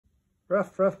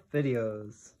Rough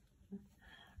videos.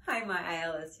 Hi, my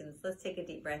ILO students. Let's take a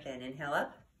deep breath in. Inhale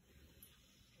up.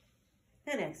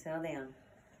 And exhale down.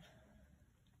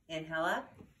 Inhale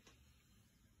up.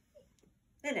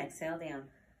 And exhale down.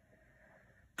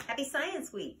 Happy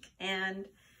Science Week. And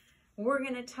we're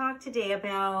going to talk today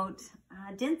about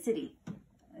density.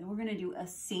 And we're going to do a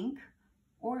sink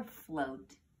or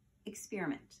float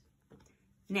experiment.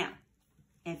 Now,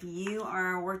 if you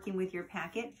are working with your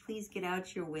packet, please get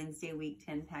out your Wednesday Week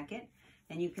 10 packet.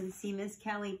 And you can see Miss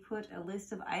Kelly put a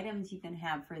list of items you can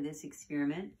have for this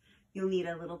experiment. You'll need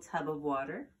a little tub of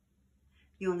water.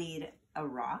 You'll need a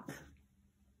rock.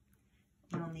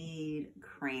 You'll need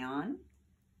crayon.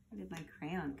 Where did my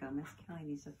crayon go? Miss Kelly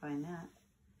needs to find that.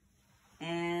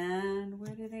 And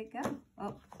where did it go?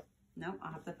 Oh, no,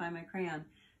 I'll have to find my crayon.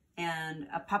 And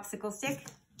a popsicle stick.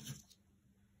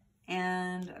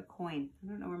 And a coin. I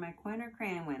don't know where my coin or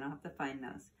crayon went. I'll have to find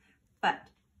those. But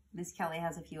Miss Kelly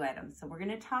has a few items. So we're going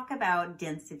to talk about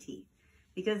density,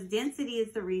 because density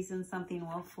is the reason something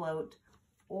will float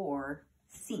or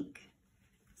sink.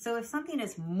 So if something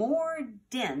is more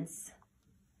dense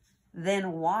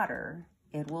than water,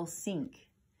 it will sink.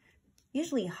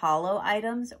 Usually hollow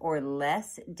items or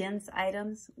less dense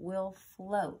items will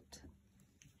float.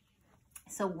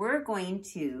 So we're going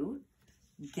to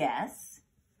guess,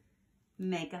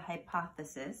 make a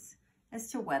hypothesis as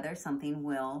to whether something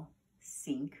will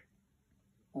sink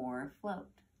or float.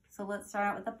 So let's start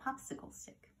out with a popsicle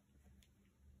stick.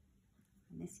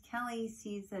 Miss Kelly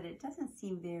sees that it doesn't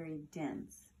seem very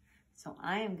dense. So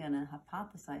I am going to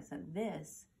hypothesize that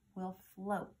this will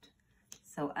float.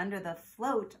 So under the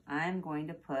float, I'm going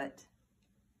to put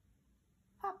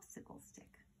popsicle stick.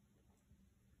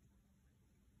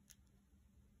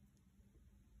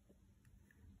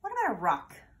 What about a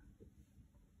rock?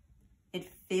 It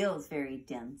feels very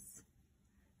dense.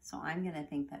 So I'm going to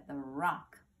think that the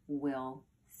rock will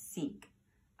sink.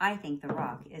 I think the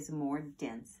rock is more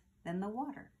dense than the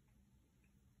water.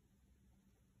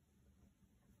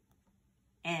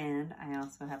 And I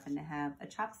also happen to have a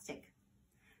chopstick.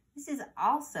 This is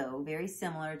also very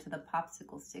similar to the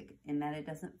popsicle stick in that it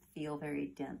doesn't feel very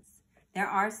dense. There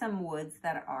are some woods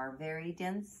that are very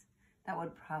dense that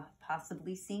would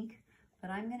possibly sink,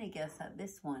 but I'm going to guess that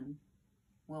this one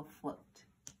will float.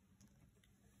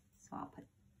 So I'll put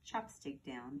chopstick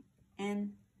down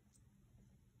in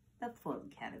the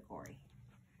float category.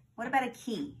 What about a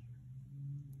key?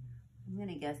 I'm going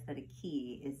to guess that a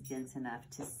key is dense enough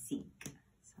to sink.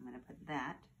 So I'm going to put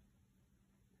that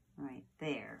right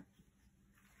there.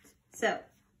 So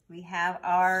we have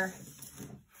our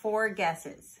 4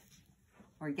 guesses.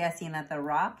 We're guessing that the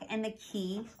rock and the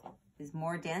key is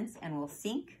more dense and will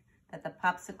sink, that the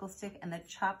popsicle stick and the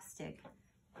chopstick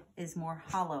is more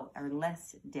hollow or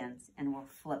less dense and will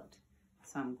float.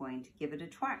 So I'm going to give it a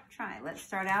try. Let's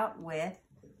start out with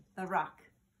the rock,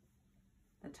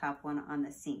 the top one on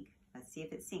the sink. Let's see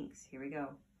if it sinks. Here we go.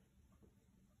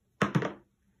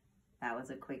 That was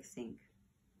a quick sink.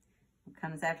 What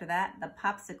comes after that? The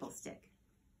popsicle stick.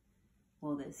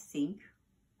 Will this sink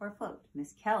or float?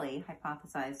 Miss Kelly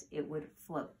hypothesized it would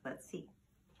float. Let's see.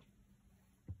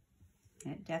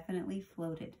 It definitely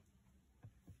floated.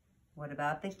 What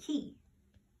about the key?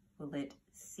 Will it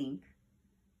sink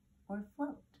or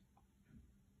float?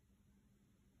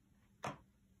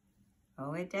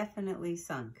 Oh, it definitely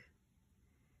sunk.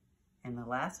 And the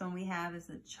last one we have is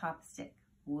the chopstick.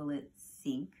 Will it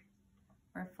sink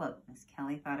or float? Miss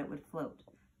Kelly thought it would float.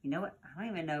 You know what? I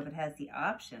don't even know if it has the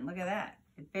option. Look at that.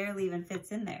 It barely even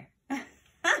fits in there.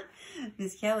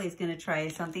 Miss Kelly's going to try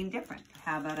something different.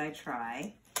 How about I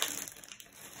try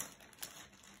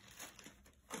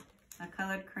a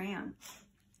colored crayon?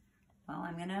 Well,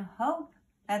 I'm going to hope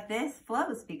that this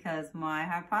floats, because my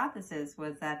hypothesis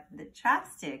was that the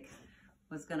chopstick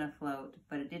was going to float,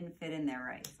 but it didn't fit in there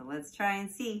right. So let's try and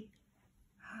see.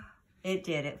 It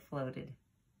did. It floated.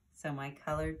 So my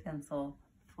colored pencil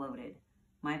floated.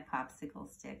 My popsicle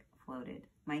stick floated.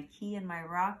 My key and my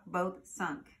rock both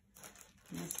sunk.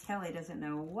 Miss Kelly doesn't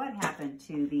know what happened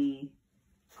to the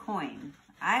coin.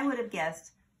 I would have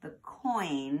guessed the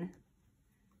coin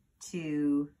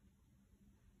to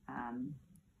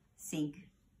sink,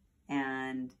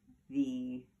 and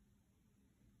the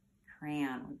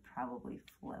crayon would probably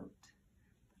float.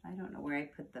 I don't know where I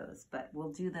put those, but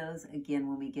we'll do those again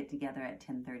when we get together at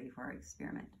 10:30 for our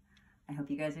experiment. I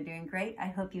hope you guys are doing great. I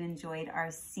hope you enjoyed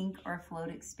our sink or float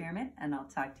experiment, and I'll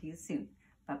talk to you soon.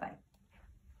 Bye-bye.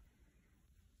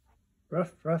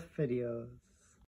 Rough videos.